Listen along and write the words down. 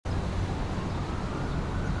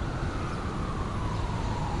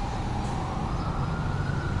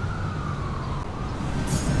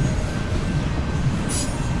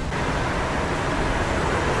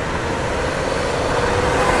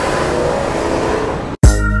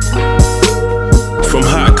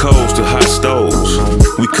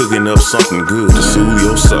We cooking up something good to soothe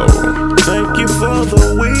your soul. Thank you for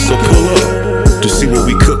the weekend. So pull up to see what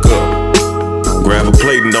we cook up. Grab a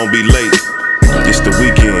plate and don't be late. It's the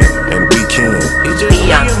weekend and we can. It's just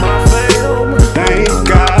me and my fam. Thank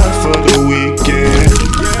God for the weekend.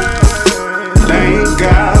 Thank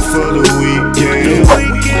God for the weekend.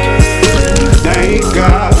 Thank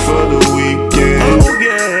God for the weekend. Oh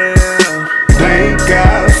yeah. Thank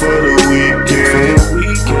God for the weekend.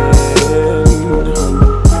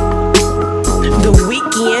 The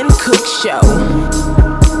Weekend Cook Show.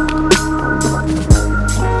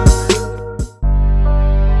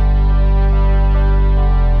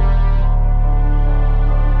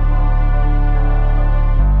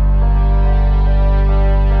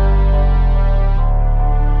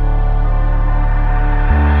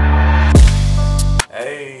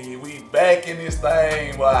 Hey, we back in this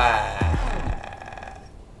thing, why?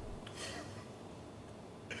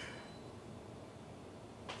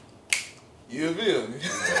 You feel me? Two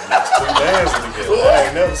bands together. I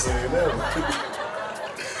ain't never seen that.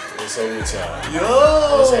 What's up with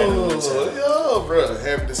y'all? What's happening with y'all? Yo, bro.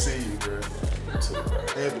 Happy to see you, bro. You too, bro.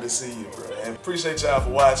 Happy to see you, bro. And appreciate y'all for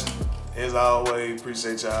watching. As always,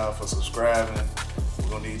 appreciate y'all for subscribing. We're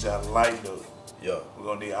gonna need y'all to like though. Yo. We're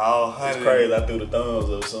gonna need all 100. It's crazy. I threw the thumbs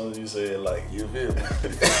up as soon as you said like. You feel me?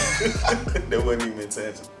 That wasn't even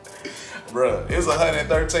intentional. Bro, it's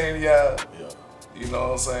 113 of y'all. Yeah. You know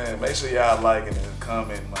what I'm saying? Make sure y'all liking and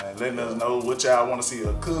comment, man. Letting us know what y'all want to see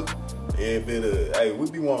her cook. Hey,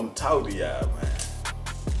 we be wanting to talk to y'all, man.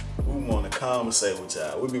 We want to conversate with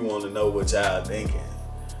y'all. We be wanting to know what y'all thinking.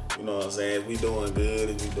 You know what I'm saying? If we doing good,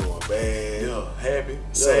 if we doing bad. Yeah, happy,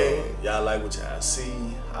 sad. Y'all like what y'all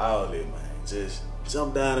see, all that, man. Just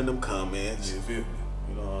jump down in them comments. You feel me?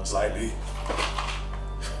 You know what I'm Like saying?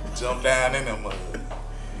 this. Jump down in them mud.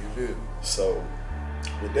 You feel me? So,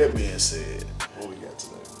 with that being said, What we got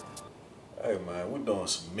today? hey man, we're doing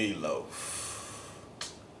some meatloaf.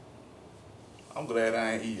 I'm glad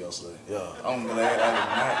I ain't eat yesterday. Yeah. I'm glad I did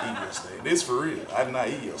not eat yesterday. This for real. I did not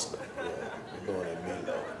eat yesterday. Yeah, we're doing that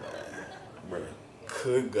meatloaf, man. Bro.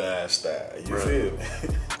 Cook God style. You Bruh. feel me?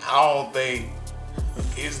 I don't think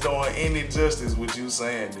it's doing any justice with you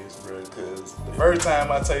saying this, bro. Because the first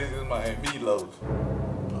time I tasted my meatloaf,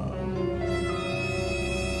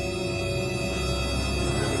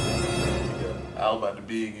 I was about to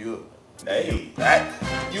big you up. Hey.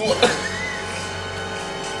 You want?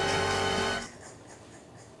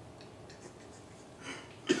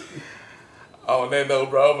 On that note,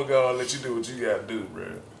 bro, I'm gonna let you do what you gotta do,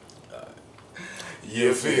 bro.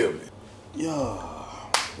 You feel me? Yo,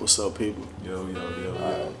 what's up, people? Yo.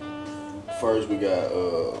 First, we got,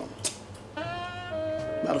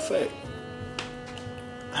 matter of fact,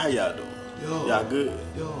 how y'all doing? Yo. Y'all good?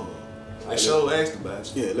 Yo. That show asked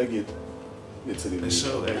about you. Yeah, let's get to the That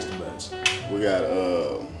show asked about you. We got,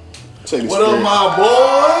 check this What up, my boy?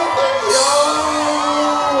 Yo.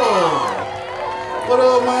 What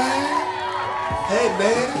up, man? Hey,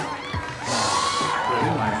 daddy. Bro,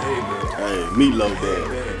 this my hey, daddy. Hey, meatloaf dad.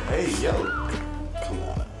 Hey, yo. Come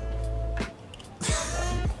on.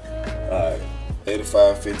 Alright,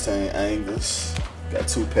 8515 Angus. Got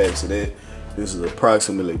 2 packs of that. This is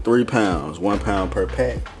approximately 3 pounds, 1 pound per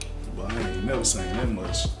pack. Well, I ain't never seen that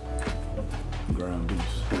much ground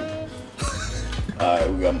beef. Alright,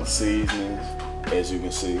 we got my seasonings, as you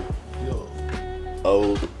can see. Yo.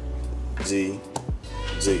 OGG.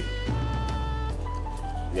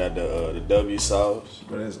 We got the W sauce.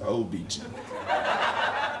 Bro, that's OBG.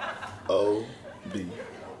 O-B.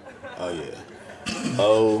 Oh yeah.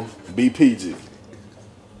 O-B-P-G.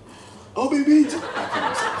 O-B-B-G.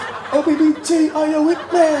 O-B-B-G, are you with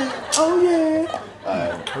me? Oh yeah.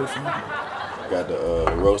 Alright. Got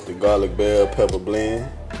the roasted garlic bell pepper blend.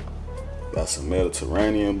 Got some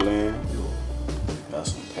Mediterranean blend. Got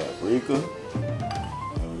some paprika.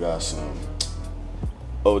 And we got some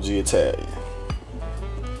OG Italian.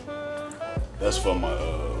 That's for my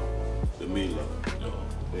the meatloaf.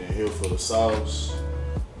 Then here for the sauce,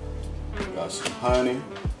 got some honey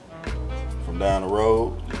from down the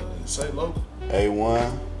road. Say local.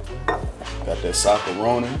 A1. Got that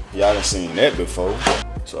Sockarooni. Y'all done seen that before.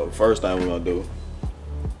 So the first thing we're gonna do,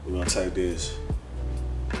 we're gonna take this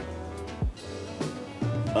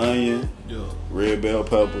onion, red bell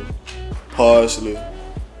pepper, parsley,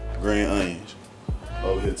 green onions.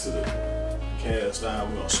 Over here to the cast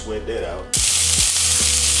iron, we're gonna sweat that out.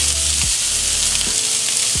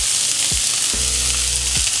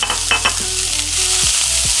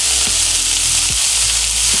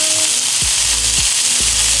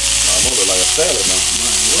 Look like a salad now.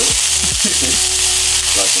 What?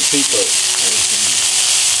 Like some peacock.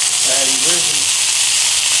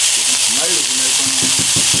 tomatoes in that thing.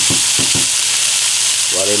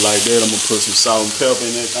 While they like that, I'm gonna put some salt and pepper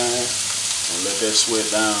in that thing and let that sweat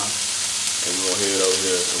down. And we're gonna head over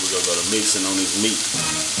here and we're gonna go to mixing on this meat.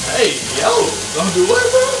 Hey, yo, gonna do what,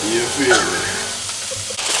 bro? You feel me?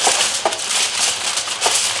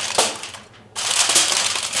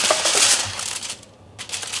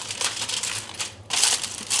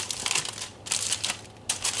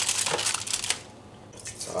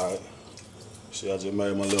 Alright. See, I just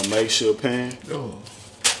made my little makeshift pan. Oh,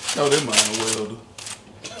 no, that mine welded.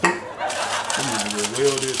 That mine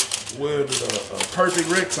welded a perfect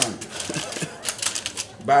rectangle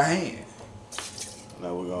by hand.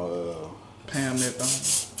 Now we're gonna Pam that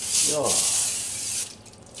thing. yeah.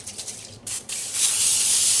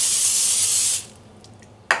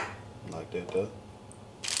 Like that though.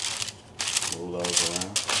 Move those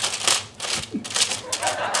around.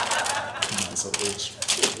 Nice little extra.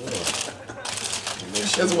 Yeah. And make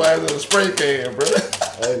sure That's why it's in a spray can, bro.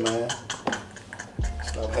 Hey man.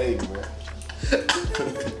 Stop hating, bro.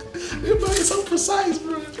 Everybody's so precise,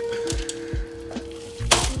 bro.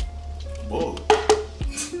 Whoa.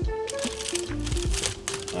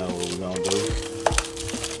 Now what we gonna do?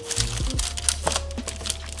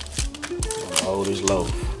 Gonna hold this loaf.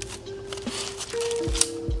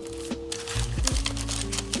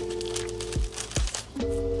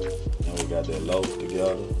 Now we got that loaf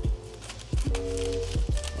together.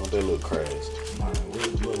 Don't that look crazy? Man,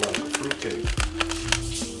 it look like a fruitcake.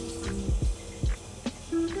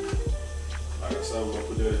 Like I said, we're gonna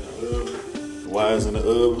put that in the oven. While it's in the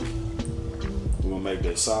oven, we're gonna make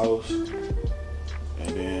that sauce. And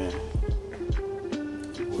then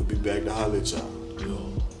we'll be back to holler at y'all.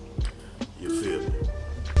 You feel me?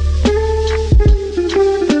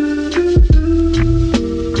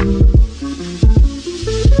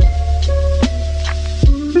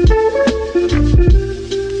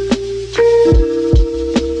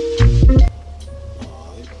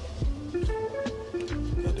 Alright.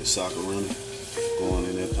 Got this Sockarooni going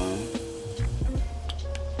in that thing.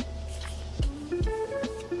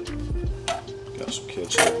 Got some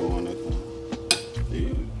ketchup going in that thing.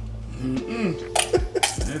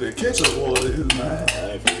 Yeah, that ketchup water is mine.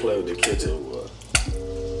 I ain't finna play with the ketchup water.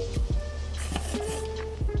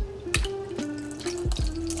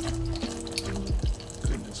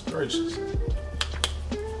 Goodness gracious.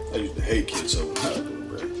 I used to hate ketchup when I was doing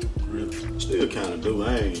bread. Really? Still kind of do.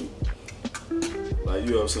 I ain't like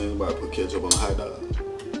you ever seen anybody put ketchup on a hot dog?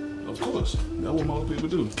 Of course. That's what most people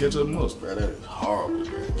do. Ketchup and mustard. Bro, that is horrible,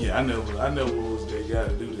 bro. Yeah, I never was that guy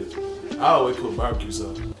to do this. I always put barbecue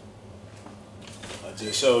sauce. I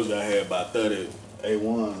just showed you I had about 30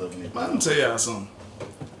 A1s up in there. Man, let me tell y'all something.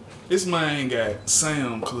 This man got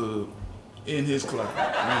Sam Club in his closet.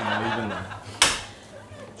 I ain't even know.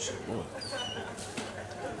 Shit, boy.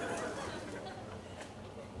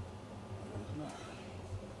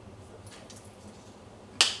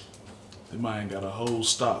 This man got a whole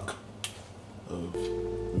stock of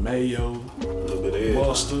mayo, A little bit of everything.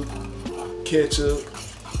 mustard, ketchup,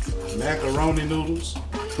 macaroni noodles.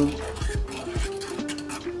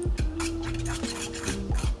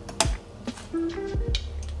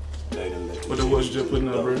 They done let What the was you just putting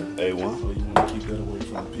up, bro? A1. Oh, you want to keep that away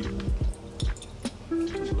from the people.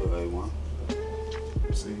 Just a little A1.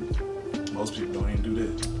 See, most people don't even do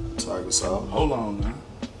that. Tiger sauce. Hold on now.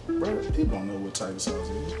 Bro, people don't know what tiger sauce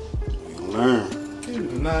is. We gonna learn. People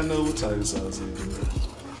do not know what tiger sauce is, bro.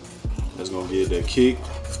 That's gonna give that kick.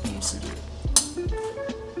 Let me see that.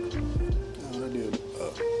 Oh, that did.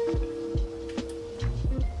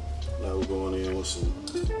 Now we're going in with some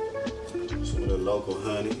of the local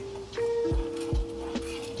honey.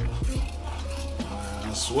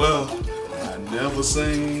 I swear, I never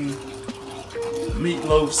seen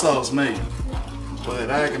meatloaf sauce made.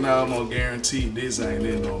 But I can almost guarantee this ain't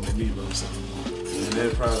in no meatloaf sauce. And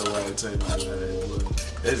that's probably why it tastes like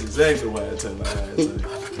that. That's exactly why it tastes like how it tastes.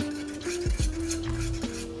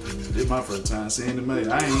 This my first time seeing it made.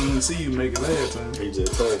 I ain't even see you make it last time. He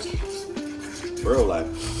just touched. Bro, like,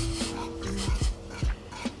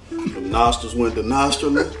 the nostrils went to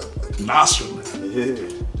nostril. Nostril. Yeah.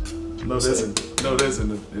 No, that's in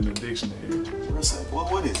the dictionary. Bro, say,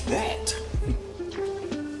 what is that?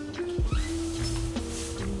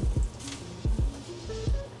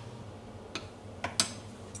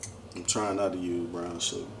 I'm trying not to use brown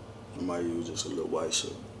sugar. I might use just a little white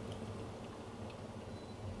sugar.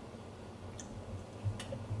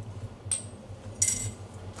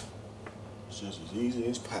 It's just as easy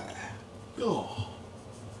as pie. Oh.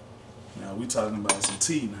 Now we talking about some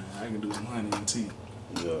tea now. I can do some honey and tea.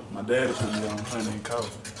 Yeah. My daddy put me on honey and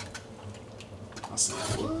coffee. I said,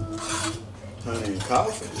 what? Honey and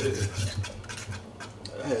coffee?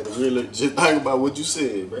 Yeah. I had to really just think about what you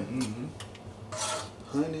said, bro. Mm-hmm.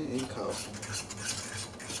 Honey and coffee.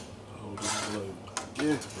 Oh, this is like,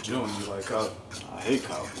 Yeah. but you don't even like coffee. I hate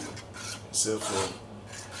coffee. Except for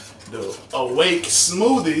the Awake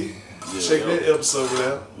smoothie. Yeah, Check that episode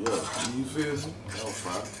out. Yeah. You feel me? That was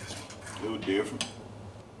fine. It was different.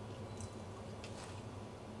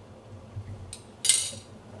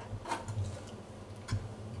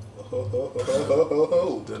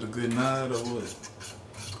 That a good night or what?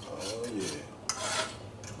 Oh yeah.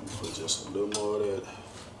 Put just a little more of that.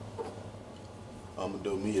 I'ma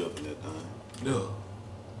do me up in that thing. No.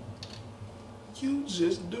 You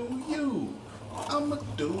just do you. I'ma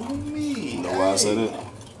do me. You know why I said that?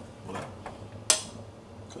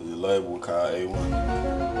 Cause the label called A1.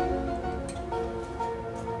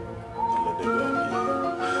 Don't let that go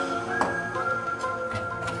on me.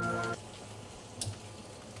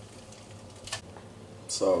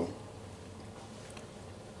 So,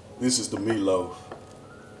 this is the meatloaf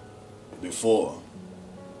before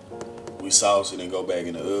we sauce it and go back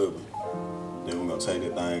in the oven. Then we're gonna take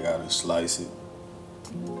that thing out and slice it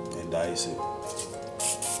and dice it.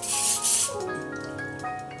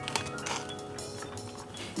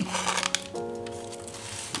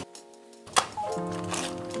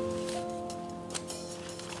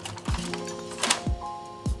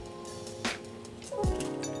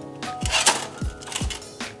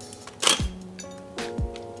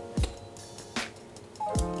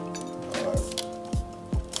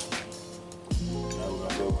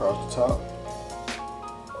 Across the top.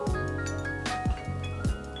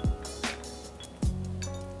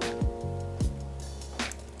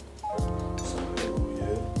 So,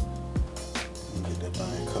 yeah. Get that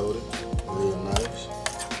thing coated real nice.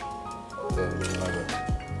 That looking like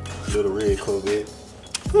a little red Corvette.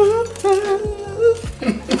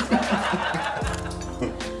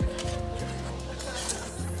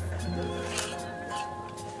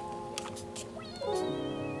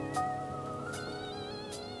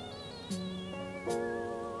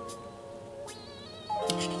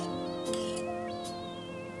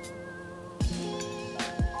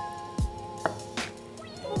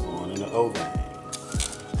 Oven.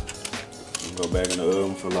 Go back in the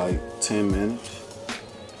oven for like 10 minutes.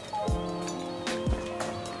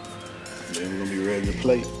 Then we're gonna be ready to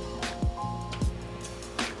plate.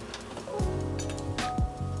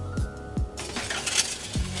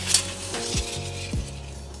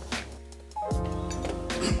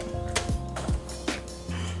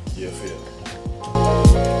 Yeah, feel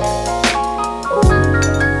it.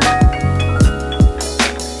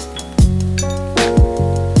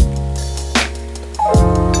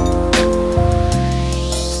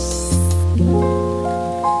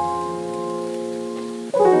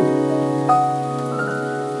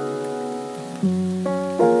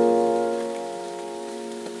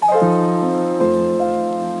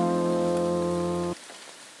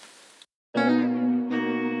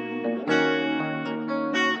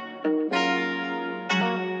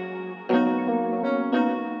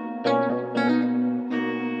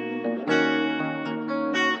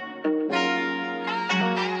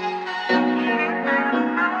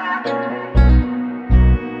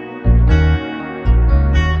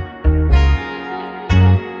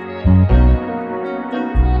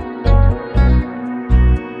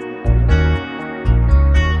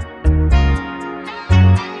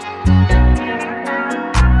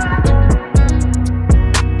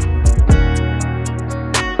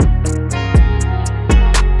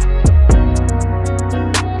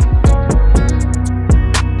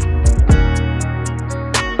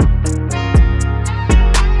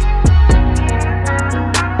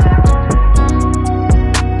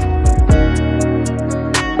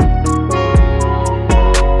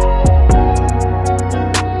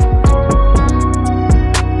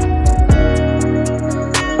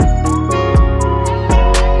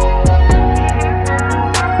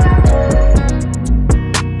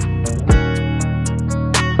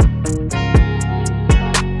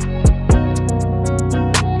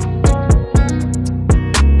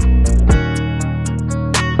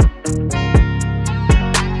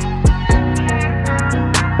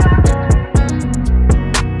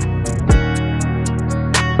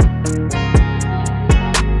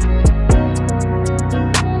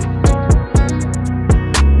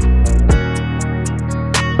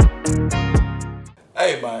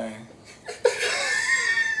 Hey, man.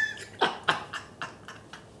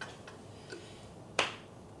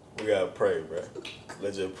 We gotta pray, bro.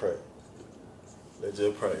 Let's just pray. Let's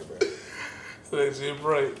just pray, bro. Let's just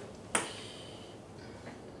pray.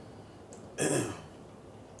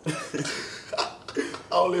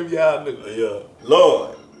 Oh Only if y'all knew. Yeah.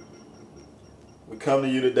 Lord, we come to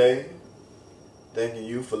you today, thanking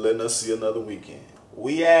you for letting us see another weekend.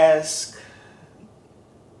 We ask,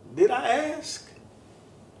 did I ask?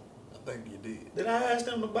 I think you did. Did I ask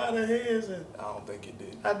them to bow their heads? I don't think you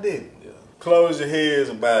did. I didn't. Yeah. Close your heads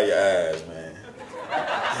and bow your eyes, man.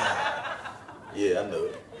 Yeah, I know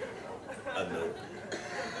it. I know it.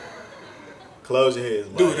 Close your heads.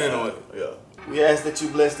 Do it anyway. Yeah. We ask that you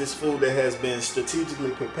bless this food that has been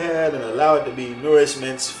strategically prepared and allow it to be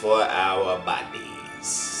nourishments for our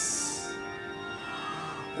bodies.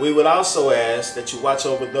 We would also ask that you watch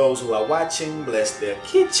over those who are watching, bless their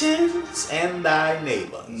kitchens and thy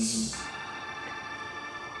neighbors.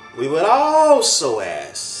 We would also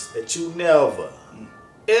ask that you never,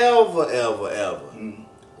 ever, ever, ever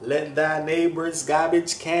let thy neighbor's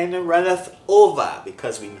garbage can runneth over,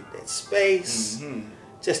 because we need that space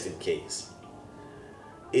just in case.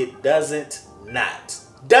 It doesn't not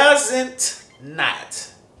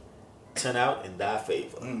turn out in thy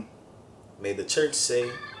favor. May the church say,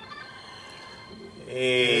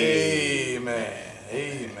 Amen.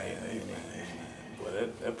 Amen. Amen. Boy,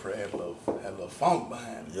 that prayer had a little funk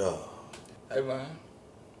behind it. yeah. Hey, man.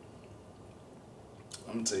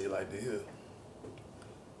 I'm going to tell you like this here.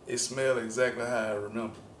 It smells exactly how I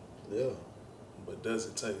remember. Yeah. But does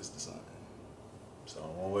it taste the same? So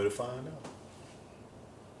one way to find out.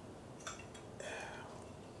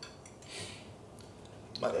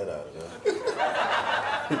 Get that out of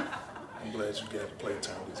there. I'm glad you got the play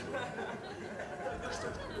turn this way.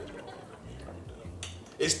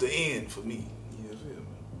 It's the end for me. You feel me?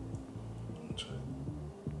 I'm gonna try.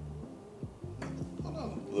 Hold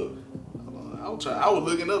on. Look. I was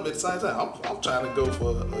looking up at the same time. I'm trying to go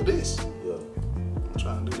for this. Yeah. I'm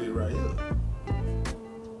trying to do this right here.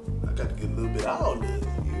 I got to get a little bit of all this.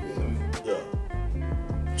 You feel me?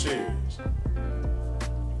 Yeah. Cheers.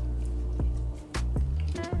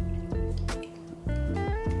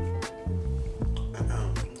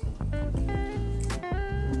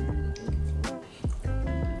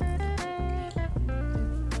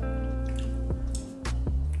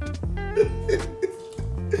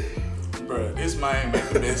 Bruh, this might make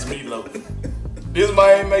the best meatloaf. This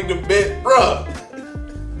might make the best,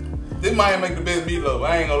 bruh. This might make the best meatloaf.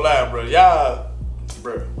 I ain't gonna lie, bruh. Y'all,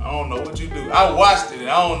 bruh, I don't know what you do. I watched it and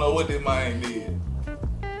I don't know what this man did.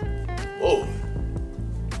 Whoa.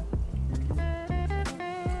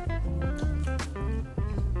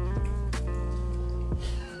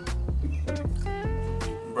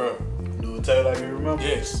 Bruh. Do it taste like you remember?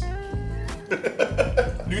 Yes.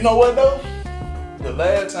 You know what though? The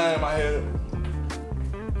last time I had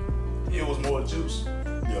it was more juice.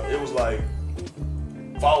 Yeah, it was like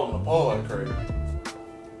falling apart crazy.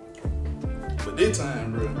 But this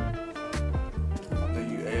time, bro, I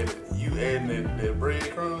think you adding that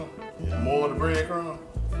breadcrumb, more of the breadcrumb.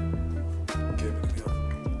 Get it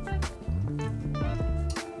together.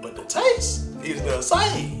 But the taste is the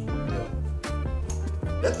same. Yeah.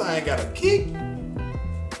 That thing got a kick.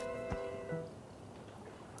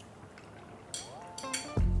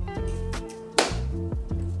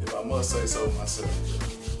 If I must say so myself.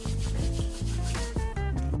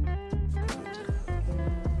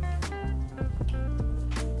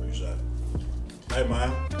 Hey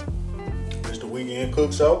man, it's the WeKin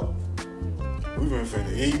Cook Show. We been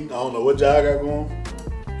finna eating. I don't know what y'all got going.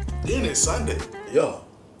 Then it's Sunday. Yeah.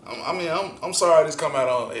 I'm sorry this come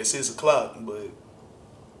out at 6 o'clock, but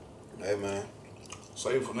Hey man,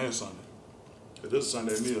 save for next Sunday. Cause this is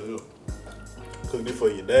Sunday meal here. cooking it for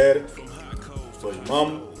your daddy, for your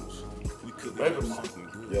mama, Baby mama.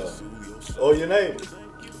 yeah, or your neighbor.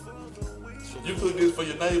 You cook this for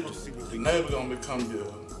your neighbor. Your neighbor gonna become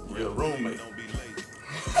your roommate.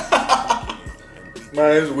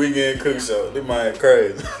 Man, it's a WeKin Cook Show. This man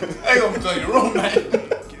crazy. They gonna become your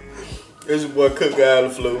roommate. It's your boy Cook God Luh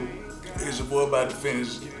Flew. It's your boy about to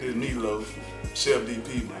finish his meatloaf. Chef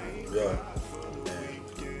DP, man. Yeah.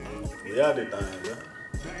 Y'all did things, bro.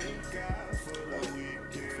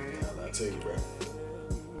 I tell you, bro.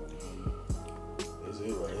 This is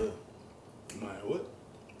it right here. Man, what?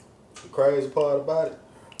 The crazy part about it,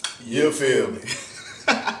 You feel me?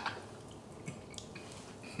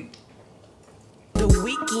 The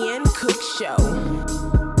WeKin Cook Show.